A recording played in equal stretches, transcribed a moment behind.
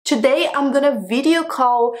Today I'm gonna video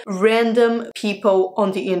call random people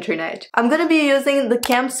on the internet. I'm gonna be using the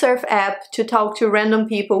CamSurf app to talk to random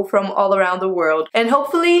people from all around the world and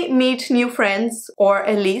hopefully meet new friends or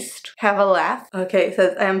at least have a laugh. Okay, it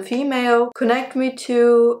says I am female. Connect me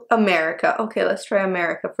to America. Okay, let's try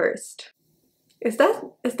America first. Is that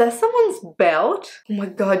someone's belt? Oh my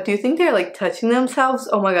god, do you think they're like touching themselves?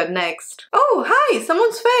 Oh my god, next. Oh, hi,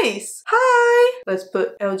 someone's face. Hi. Let's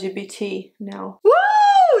put LGBT now. Woo!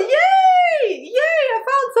 Yay! Yay! I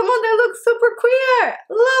found someone that looks super queer.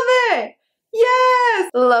 Love it. Yes!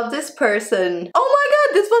 Love this person. Oh my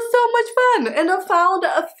god, this was so much fun! And I found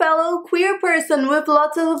a fellow queer person with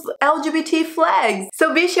lots of LGBT flags.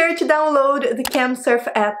 So be sure to download the CamSurf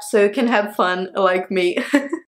app so you can have fun like me.